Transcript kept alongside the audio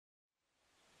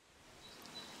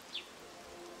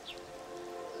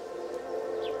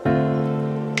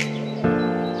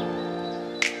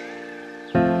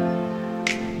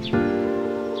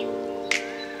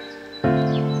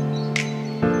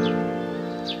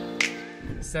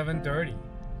7:30.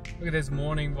 Look at this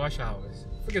morning rush hours.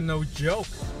 Freaking no joke.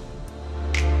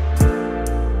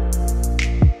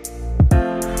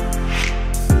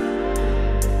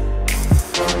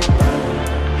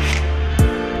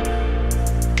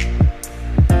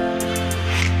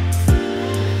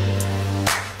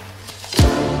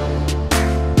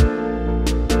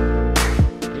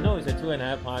 You know it's a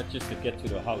 2.5 hours just to get to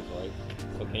the house, right?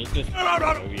 So can you just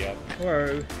hurry up?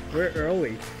 We're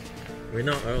early. We're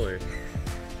not early.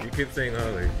 You keep saying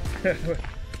early. Of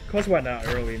course we're not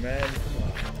early, man.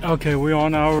 Okay, we're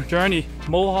on our journey.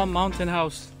 Mohonk Mountain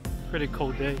House. Pretty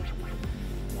cold day.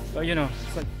 But you know,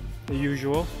 it's like the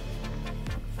usual.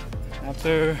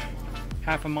 After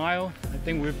half a mile, I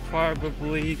think we're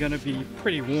probably gonna be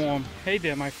pretty warm. Hey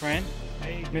there, my friend.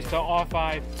 Hey, Mr.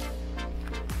 R5.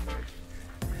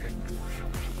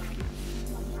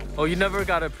 Oh, you never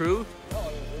got approved? No,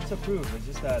 it's approved. It's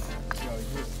just that, you know,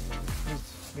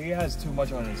 he has too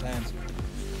much on his hands.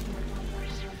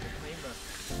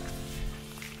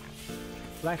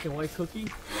 Black and white cookie?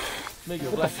 Make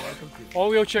your black and white cookie.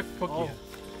 Oreo chip cookie. Oh.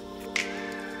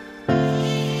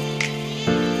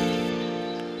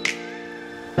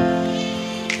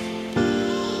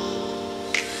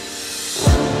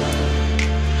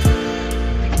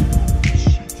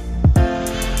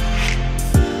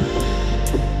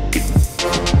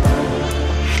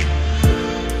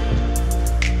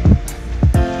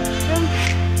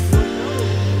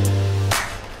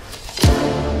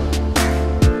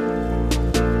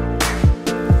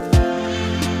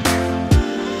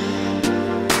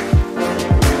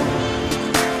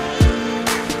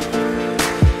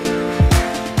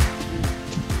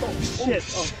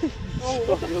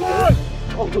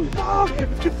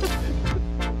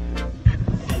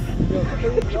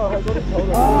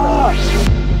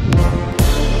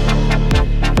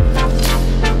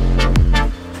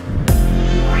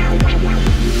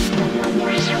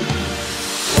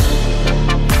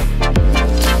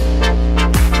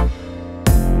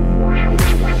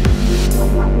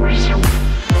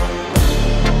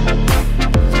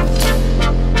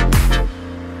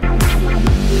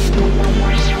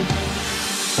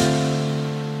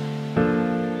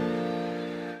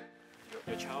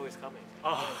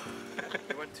 Oh,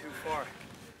 you went too far.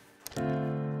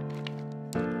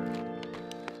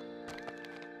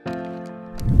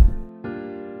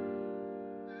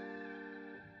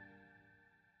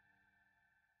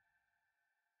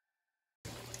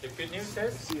 The good news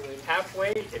is,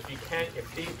 halfway, if you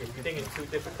think it's too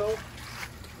difficult,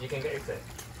 you can exit.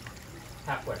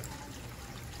 Halfway.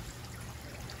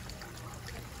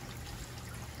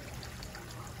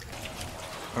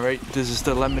 Alright, this is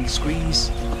the lemon squeeze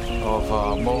of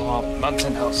Mohonk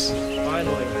Mountain House.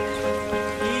 Finally.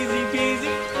 Easy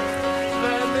peasy.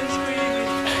 Lemon squeezy.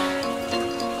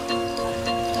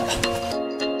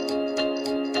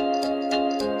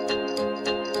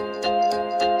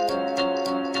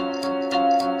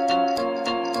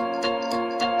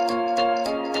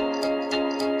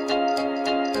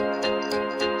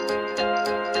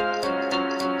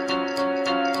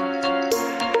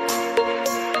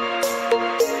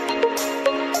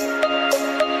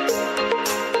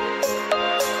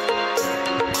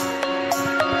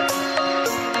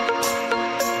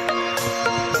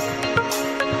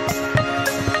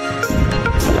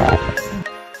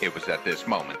 It was at this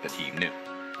moment that he knew.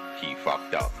 He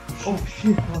fucked up. Oh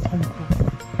shit,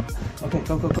 okay,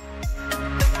 go, go, go.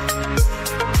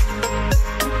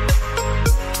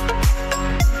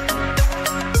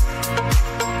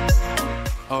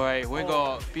 Alright, we're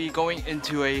gonna be going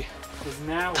into a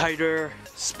tighter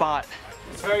spot.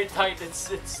 It's very tight. It's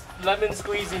lemon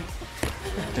squeezy.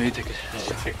 Let me take it.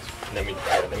 Let me.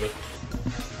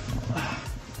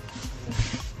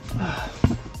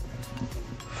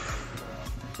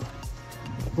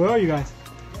 Where are you guys?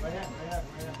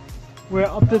 We're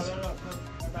up this.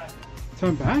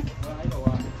 Turn back?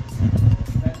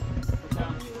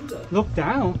 Look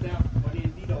down.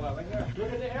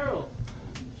 Look at the arrow.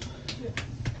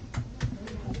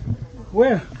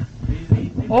 Where?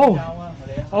 Oh.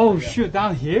 Oh shoot,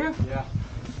 down here? Yeah.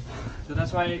 So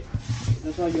that's why you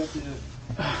have to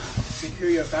secure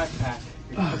your backpack.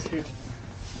 Okay.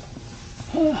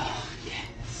 Let's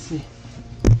see.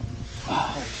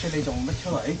 即係你仲拎出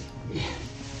嚟？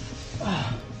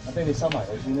我俾你收埋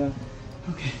佢先啦。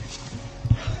Okay.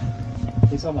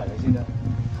 你收埋佢先啦。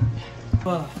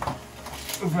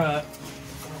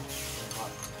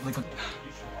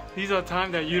These are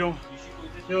times that you don't.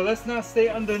 Yo, let's not stay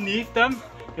underneath them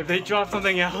if they drop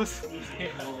something else.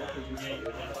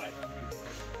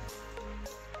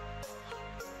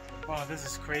 Wow, this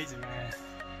is crazy, man.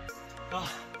 Oh,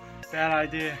 bad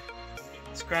idea.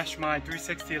 scratched my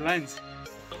 360 lens.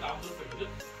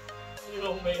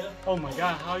 Oh my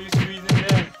god, how are you squeezing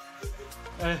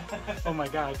there? Oh my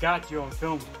god, I got you on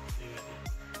film.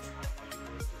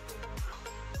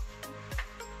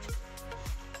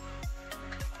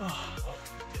 Oh.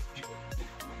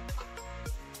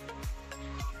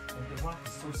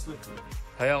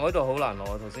係啊，我呢度好難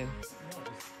攞頭先。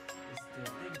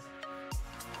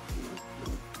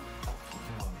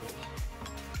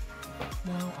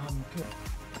Now I'm good.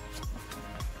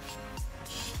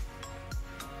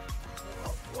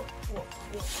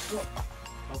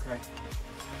 Okay.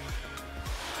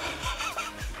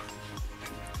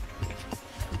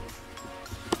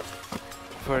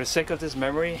 For the sake of this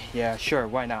memory, yeah, sure,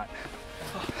 why not?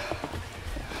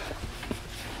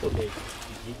 Okay.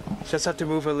 Just have to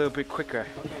move a little bit quicker.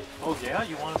 Okay. Oh yeah,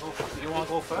 you want to go? You want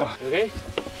to go first? Oh. Okay.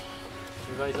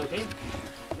 You guys okay?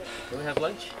 Do we have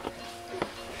lunch?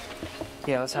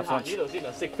 Yeah, let's have lunch. 呢度先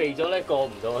啊，食肥咗咧過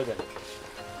唔到嘅。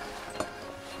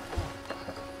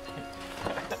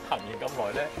行完咁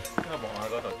耐咧，應該望下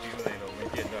嗰頭豬你路邊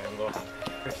啲人都係咁多行。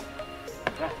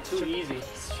Yeah, too easy.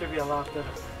 Should be a lot better.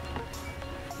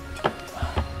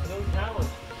 No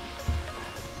challenge.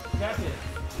 Captain.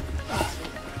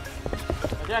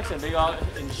 Jackson 比較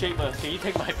in shape 啊，幾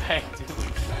take my bag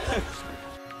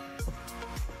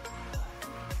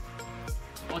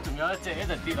我仲有一隻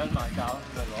跌撚埋架，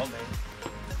就攞尾。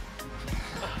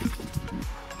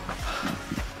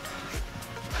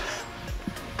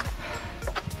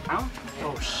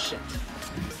Oh shit.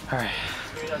 Alright.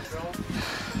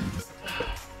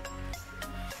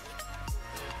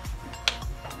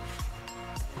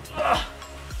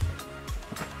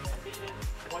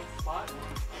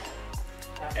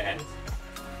 And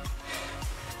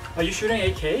Are you shooting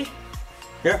AK?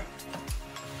 yeah.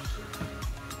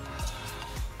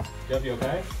 Yep, you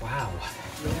okay? Wow.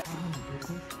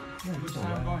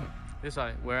 This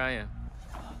side, where I am.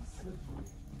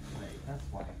 That's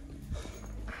why.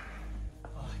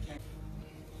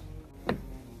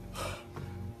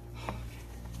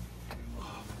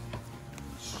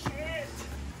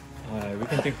 Alright, we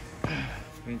can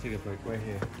take a break right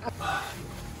here.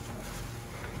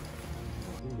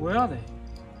 Where are they?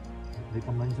 你咁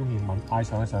撚中意問嗌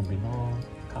上喺上邊咯，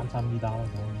貪親呢單咯，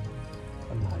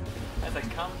真係。I said,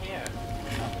 come here.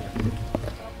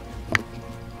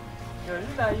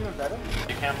 Isn't that even better?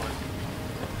 The camera.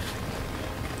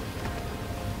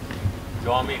 You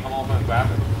want me to come over and grab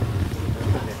it?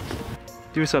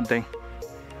 Do something.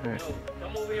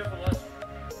 Come over here for lunch.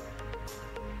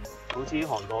 好似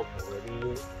韓國嗰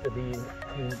啲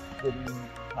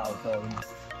炮仗，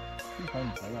啲睇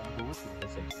唔睇啊？好多時都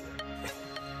食嘅。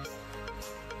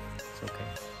It's okay.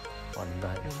 我點解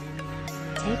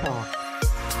Take off.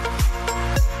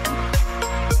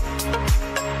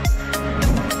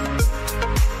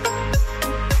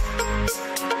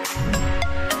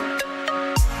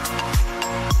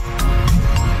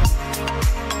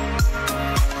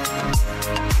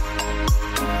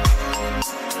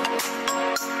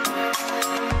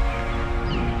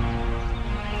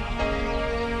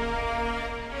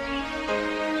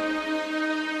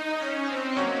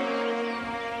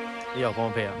 Yo, come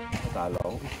on, pay. I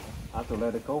have to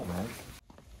let it go, man.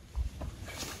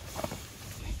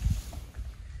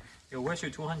 Yo, where's your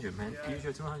 200, man? Use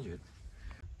your 200.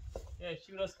 Yeah,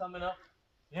 shooters coming up.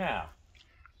 Yeah.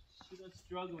 Shooters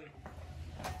struggling.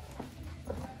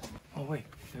 Oh wait,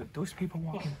 those people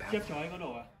walking back. 入咗喺嗰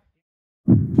度啊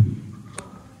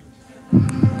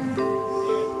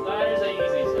That is a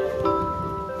easy set.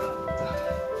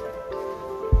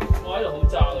 我喺度好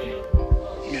渣嘅。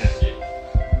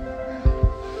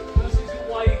有少少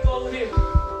畏高添。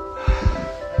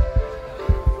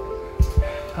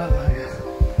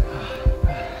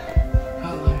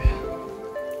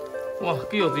哇！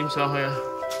肌肉點上去啊？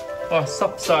哇！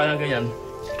濕晒啦嘅人。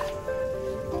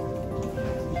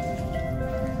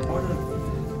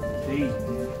Hey,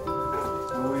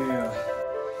 wear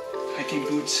hiking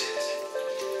boots.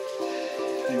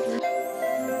 I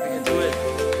can do it.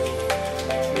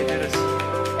 We can do this.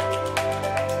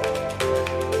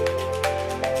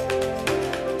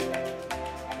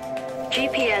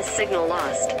 GPS signal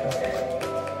lost.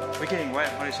 We're getting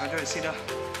wet. 我哋上咗去先啦。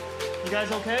You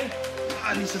guys okay?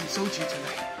 I need some soju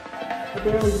tonight.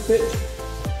 Barely fit.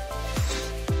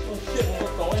 Oh shit! I'm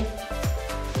not going.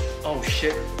 Oh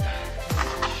shit.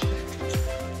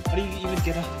 How do you even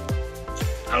get up?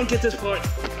 I don't get this part.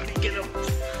 How do you get up?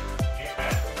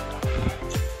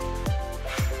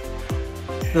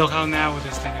 Look how narrow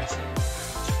this thing is.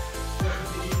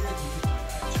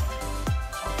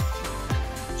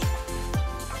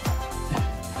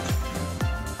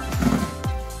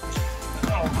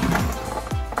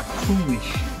 Holy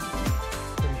shit.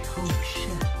 Holy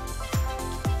shit.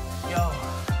 Yo.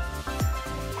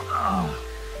 Oh.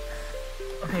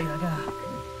 Okay, I gotta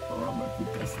throw on my feet.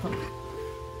 That's tough.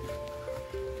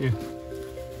 Dude.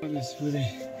 It's really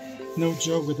no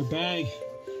joke with the bag.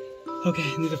 Okay,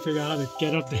 I need to figure out how to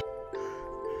get up there.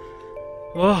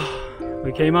 Oh,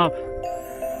 we came up.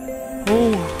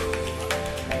 Oh,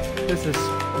 this is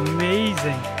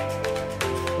amazing.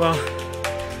 Well,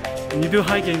 when you do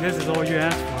hiking, this is all you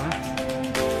ask for, huh?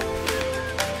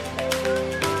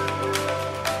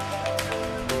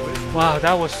 Wow,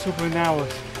 that was super narrow.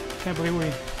 Can't believe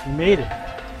we made it.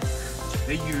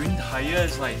 The 遠睇啊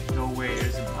is like no way,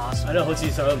 it's impossible. 係咯，好似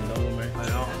上唔到咁樣。係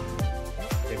咯。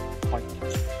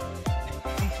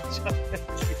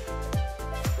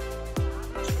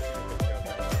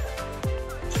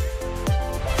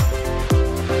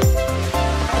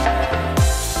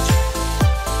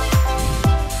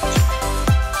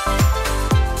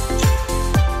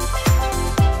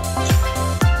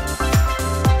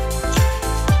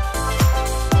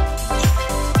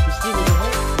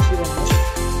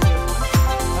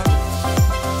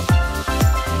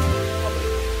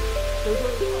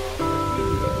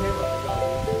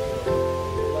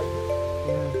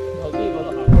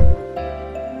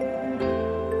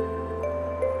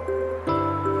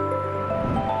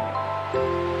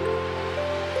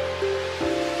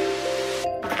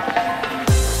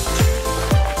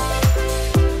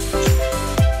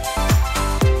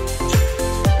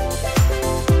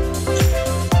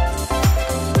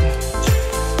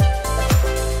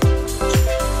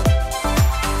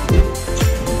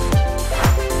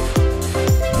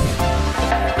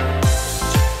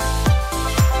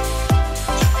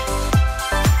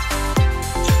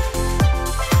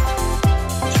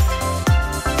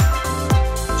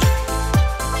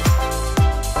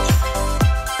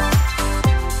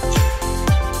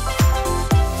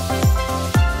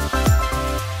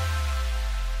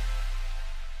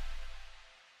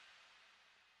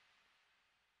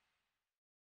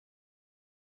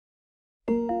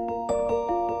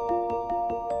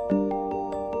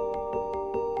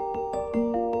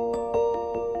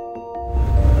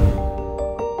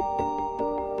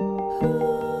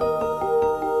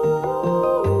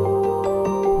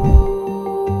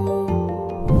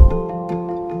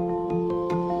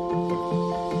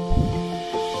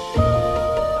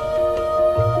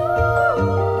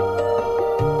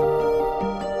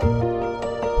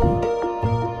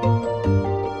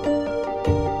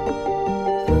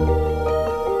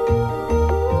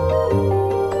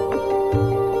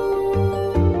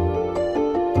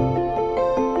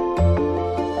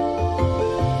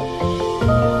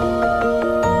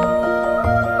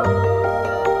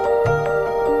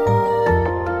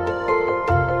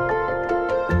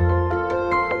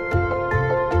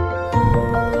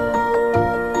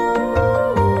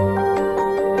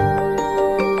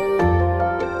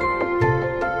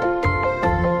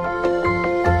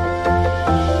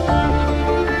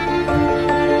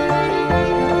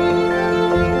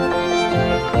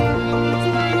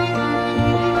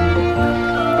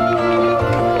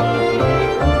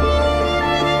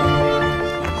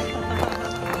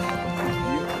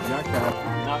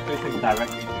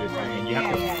Directly to the screen, you have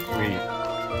to breathe.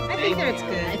 I think that's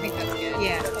good. I think that's good.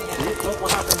 Yeah. Look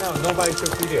what happened now. Nobody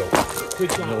took video. Good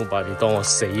job. Nobody 當我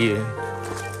死嘅。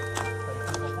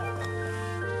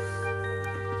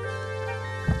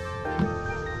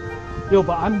Yo,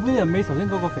 but I'm really amazed 頭先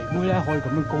嗰個肥妹咧可以咁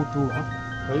樣 go through 啊！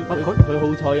佢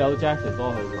好彩有 jacket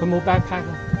幫佢。佢冇 backpack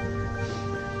啊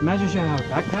 ！Imagine she had a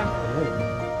backpack.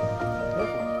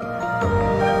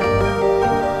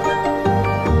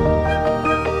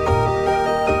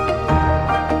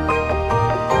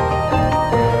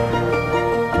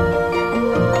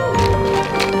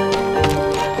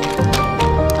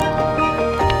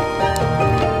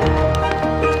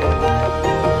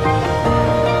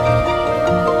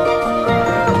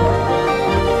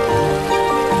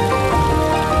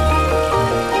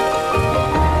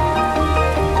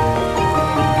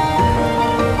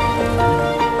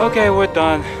 Okay, we're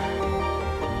done.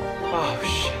 Oh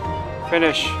shit.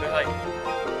 Finish.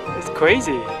 It's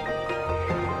crazy.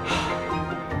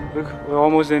 Look, we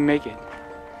almost didn't make it.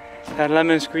 That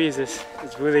lemon squeeze is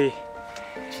really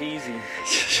cheesy.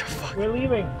 Fuck. We're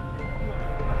leaving.